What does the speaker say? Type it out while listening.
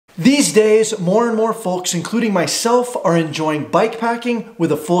These days, more and more folks, including myself, are enjoying bikepacking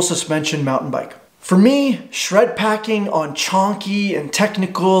with a full suspension mountain bike. For me, shred packing on chonky and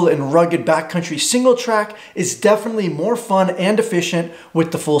technical and rugged backcountry single track is definitely more fun and efficient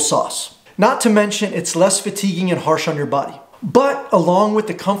with the full sauce. Not to mention, it's less fatiguing and harsh on your body. But along with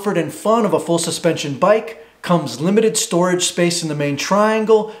the comfort and fun of a full suspension bike comes limited storage space in the main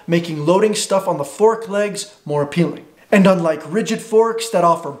triangle, making loading stuff on the fork legs more appealing. And unlike rigid forks that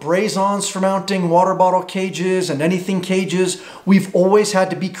offer braze-ons for mounting water bottle cages and anything cages, we've always had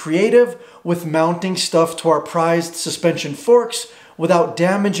to be creative with mounting stuff to our prized suspension forks without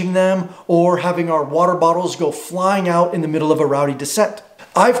damaging them or having our water bottles go flying out in the middle of a rowdy descent.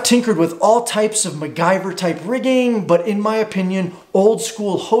 I've tinkered with all types of MacGyver type rigging, but in my opinion, old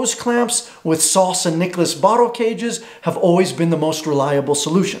school hose clamps with Sauce and Nicholas bottle cages have always been the most reliable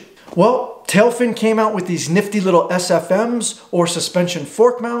solution. Well, Tailfin came out with these nifty little SFMs, or suspension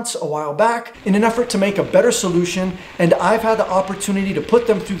fork mounts, a while back in an effort to make a better solution, and I've had the opportunity to put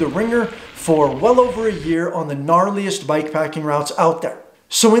them through the ringer for well over a year on the gnarliest bikepacking routes out there.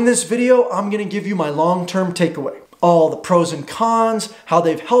 So in this video, I'm going to give you my long-term takeaway. All the pros and cons, how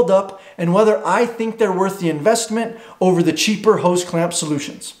they've held up, and whether I think they're worth the investment over the cheaper hose clamp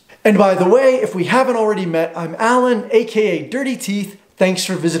solutions. And by the way, if we haven't already met, I'm Alan, aka Dirty Teeth. Thanks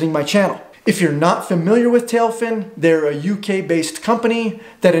for visiting my channel. If you're not familiar with Tailfin, they're a UK-based company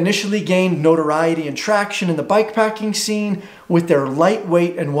that initially gained notoriety and traction in the bikepacking scene with their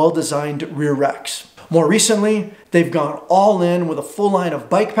lightweight and well-designed rear racks. More recently, they've gone all in with a full line of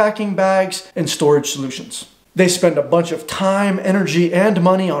bikepacking bags and storage solutions. They spend a bunch of time, energy, and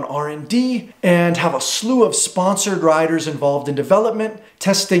money on R&D and have a slew of sponsored riders involved in development,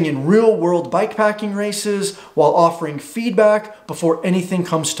 testing in real-world bikepacking races while offering feedback before anything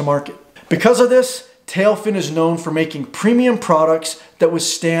comes to market. Because of this, Tailfin is known for making premium products that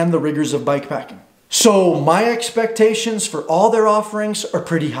withstand the rigors of bikepacking. So my expectations for all their offerings are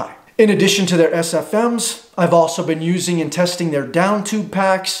pretty high. In addition to their SFMs, I've also been using and testing their down tube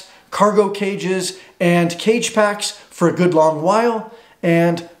packs, cargo cages, and cage packs for a good long while.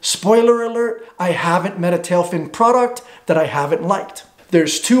 And spoiler alert, I haven't met a Tailfin product that I haven't liked.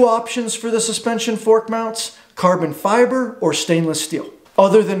 There's two options for the suspension fork mounts: carbon fiber or stainless steel.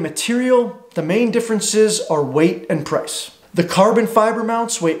 Other than material, the main differences are weight and price. The carbon fiber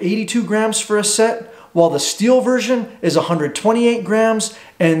mounts weigh 82 grams for a set, while the steel version is 128 grams,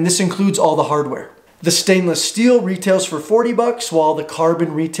 and this includes all the hardware. The stainless steel retails for 40 bucks, while the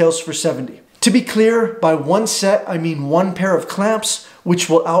carbon retails for 70. To be clear, by one set, I mean one pair of clamps, which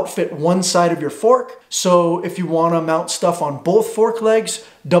will outfit one side of your fork. So if you want to mount stuff on both fork legs,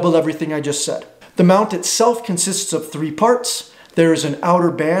 double everything I just said. The mount itself consists of three parts. There is an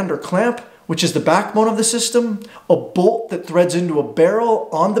outer band or clamp, which is the backbone of the system, a bolt that threads into a barrel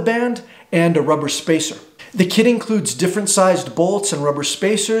on the band, and a rubber spacer. The kit includes different sized bolts and rubber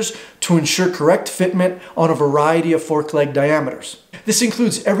spacers to ensure correct fitment on a variety of fork leg diameters. This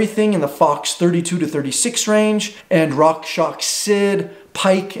includes everything in the Fox 32 to 36 range and RockShox Sid,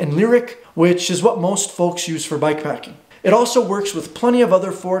 Pike, and Lyric, which is what most folks use for bikepacking. It also works with plenty of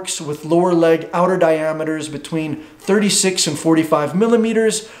other forks with lower leg outer diameters between 36 and 45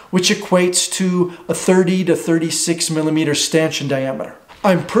 millimeters, which equates to a 30 to 36 millimeter stanchion diameter.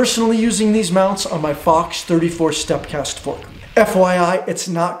 I'm personally using these mounts on my Fox 34 Stepcast fork. FYI, it's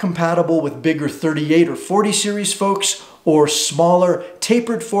not compatible with bigger 38 or 40 series folks or smaller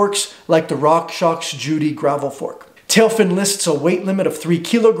tapered forks like the RockShox Judy gravel fork. Tailfin lists a weight limit of 3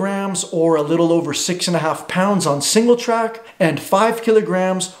 kilograms or a little over 6.5 pounds on single track and 5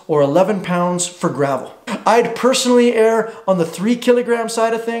 kilograms or 11 pounds for gravel. I'd personally err on the 3 kilogram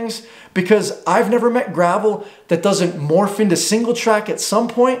side of things because I've never met gravel that doesn't morph into single track at some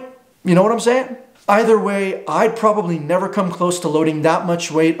point. You know what I'm saying? Either way, I'd probably never come close to loading that much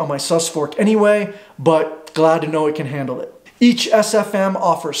weight on my sus fork anyway, but glad to know it can handle it. Each SFM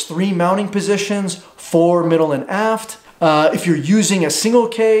offers 3 mounting positions, 4 middle and aft. If you're using a single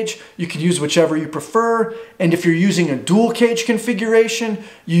cage, you can use whichever you prefer. And if you're using a dual cage configuration,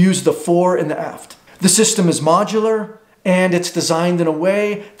 you use the 4 in the aft. The system is modular, and it's designed in a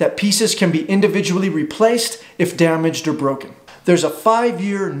way that pieces can be individually replaced if damaged or broken. There's a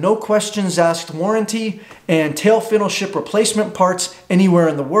 5-year, no questions asked warranty, and Tailfin will ship replacement parts anywhere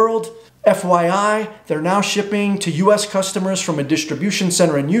in the world. FYI, they're now shipping to US customers from a distribution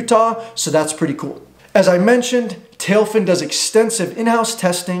center in Utah, so that's pretty cool. As I mentioned, Tailfin does extensive in-house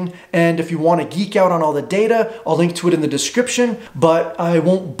testing, and if you want to geek out on all the data, I'll link to it in the description, but I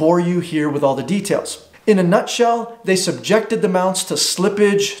won't bore you here with all the details. In a nutshell, they subjected the mounts to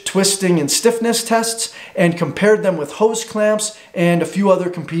slippage, twisting, and stiffness tests and compared them with hose clamps and a few other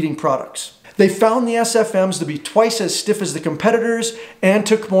competing products. They found the SFMs to be twice as stiff as the competitors and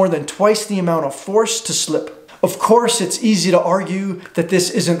took more than twice the amount of force to slip. Of course, it's easy to argue that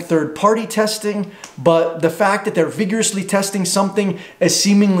this isn't third-party testing, but the fact that they're vigorously testing something as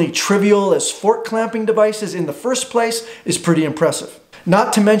seemingly trivial as fork clamping devices in the first place is pretty impressive.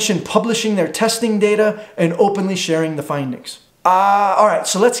 Not to mention publishing their testing data and openly sharing the findings. Alright,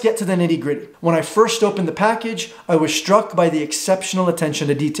 so let's get to the nitty-gritty. When I first opened the package, I was struck by the exceptional attention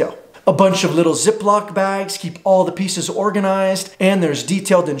to detail. A bunch of little Ziploc bags keep all the pieces organized, and there's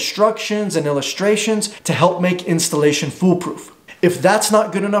detailed instructions and illustrations to help make installation foolproof. If that's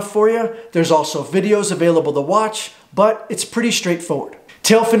not good enough for you, there's also videos available to watch, but it's pretty straightforward.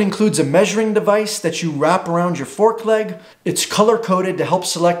 Tailfin includes a measuring device that you wrap around your fork leg. It's color-coded to help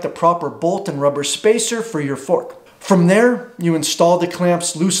select the proper bolt and rubber spacer for your fork. From there, you install the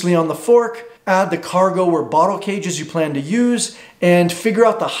clamps loosely on the fork, add the cargo or bottle cages you plan to use, and figure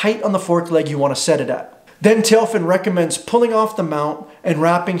out the height on the fork leg you want to set it at. Then Tailfin recommends pulling off the mount and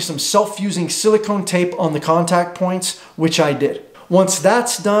wrapping some self-fusing silicone tape on the contact points, which I did. Once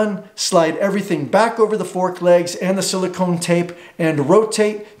that's done, slide everything back over the fork legs and the silicone tape and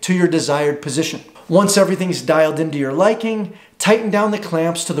rotate to your desired position. Once everything's dialed into your liking, tighten down the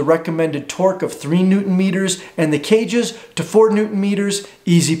clamps to the recommended torque of 3 Newton meters and the cages to 4 Newton meters,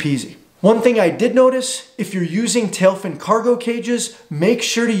 easy peasy. One thing I did notice, if you're using Tailfin cargo cages, make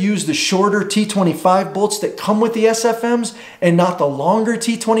sure to use the shorter T25 bolts that come with the SFMs and not the longer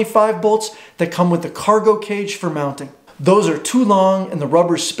T25 bolts that come with the cargo cage for mounting. Those are too long and the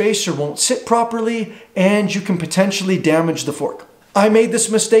rubber spacer won't sit properly and you can potentially damage the fork. I made this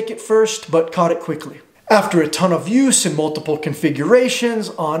mistake at first, but caught it quickly. After a ton of use in multiple configurations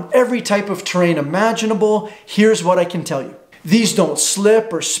on every type of terrain imaginable, here's what I can tell you. These don't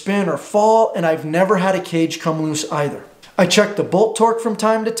slip or spin or fall, and I've never had a cage come loose either. I check the bolt torque from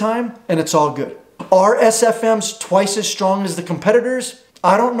time to time, and it's all good. Are SFMs twice as strong as the competitors?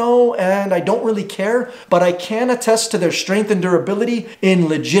 I don't know, and I don't really care, but I can attest to their strength and durability in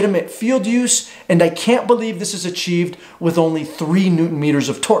legitimate field use, and I can't believe this is achieved with only 3 Newton meters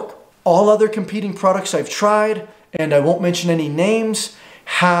of torque. All other competing products I've tried, and I won't mention any names,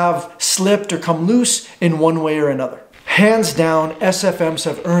 have slipped or come loose in one way or another. Hands down, SFMs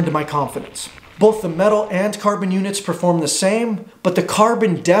have earned my confidence. Both the metal and carbon units perform the same, but the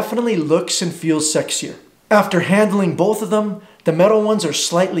carbon definitely looks and feels sexier. After handling both of them, the metal ones are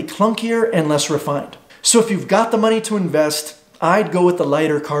slightly clunkier and less refined. So if you've got the money to invest, I'd go with the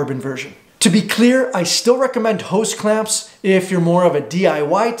lighter carbon version. To be clear, I still recommend hose clamps if you're more of a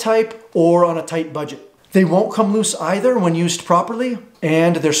DIY type or on a tight budget. They won't come loose either when used properly,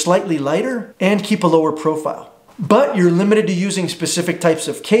 and they're slightly lighter and keep a lower profile. But you're limited to using specific types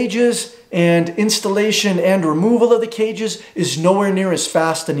of cages, and installation and removal of the cages is nowhere near as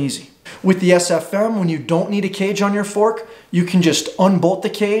fast and easy. With the SFM, when you don't need a cage on your fork, you can just unbolt the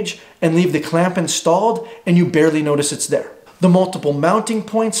cage and leave the clamp installed, and you barely notice it's there. The multiple mounting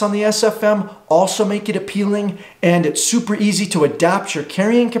points on the SFM also make it appealing, and it's super easy to adapt your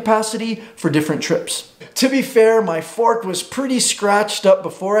carrying capacity for different trips. To be fair, my fork was pretty scratched up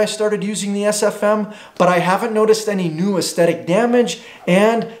before I started using the SFM, but I haven't noticed any new aesthetic damage,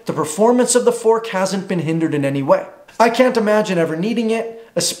 and the performance of the fork hasn't been hindered in any way. I can't imagine ever needing it,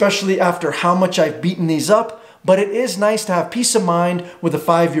 especially after how much I've beaten these up, but it is nice to have peace of mind with a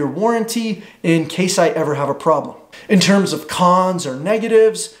 5-year warranty in case I ever have a problem. In terms of cons or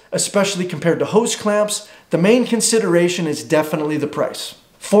negatives, especially compared to hose clamps, the main consideration is definitely the price.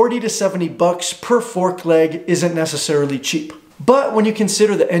 $40 to $70 per fork leg isn't necessarily cheap. But when you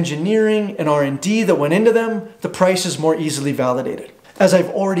consider the engineering and R&D that went into them, the price is more easily validated. As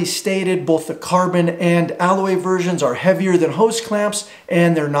I've already stated, both the carbon and alloy versions are heavier than hose clamps,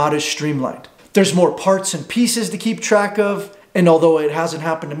 and they're not as streamlined. There's more parts and pieces to keep track of, and although it hasn't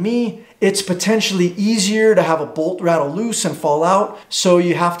happened to me, it's potentially easier to have a bolt rattle loose and fall out, so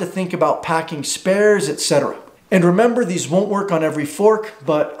you have to think about packing spares, etc. And remember, these won't work on every fork,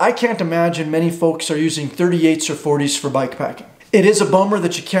 but I can't imagine many folks are using 38s or 40s for bike packing. It is a bummer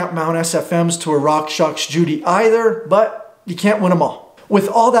that you can't mount SFMs to a RockShox Judy either, but you can't win them all. With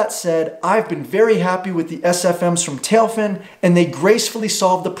all that said, I've been very happy with the SFMs from Tailfin, and they gracefully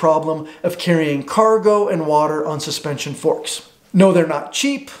solved the problem of carrying cargo and water on suspension forks. No, they're not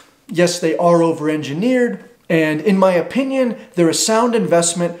cheap. Yes, they are over-engineered. And in my opinion, they're a sound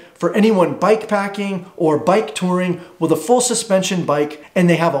investment for anyone bike packing or bike touring with a full suspension bike, and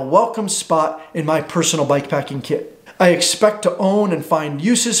they have a welcome spot in my personal bike packing kit. I expect to own and find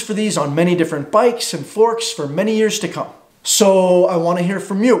uses for these on many different bikes and forks for many years to come. So I want to hear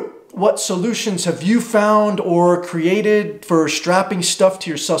from you. What solutions have you found or created for strapping stuff to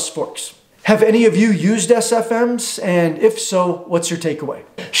your sus forks? Have any of you used SFMs? And if so, what's your takeaway?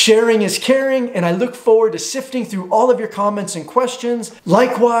 Sharing is caring, and I look forward to sifting through all of your comments and questions.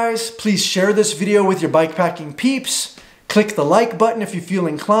 Likewise, please share this video with your bikepacking peeps. Click the like button if you feel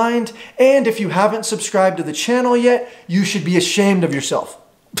inclined. And if you haven't subscribed to the channel yet, you should be ashamed of yourself.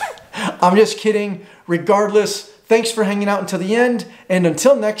 I'm just kidding. Regardless, thanks for hanging out until the end. And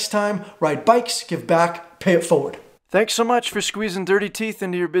until next time, ride bikes, give back, pay it forward. Thanks so much for squeezing dirty teeth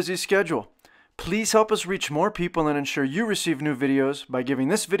into your busy schedule. Please help us reach more people and ensure you receive new videos by giving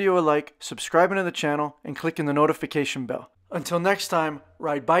this video a like, subscribing to the channel, and clicking the notification bell. Until next time,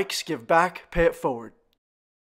 ride bikes, give back, pay it forward.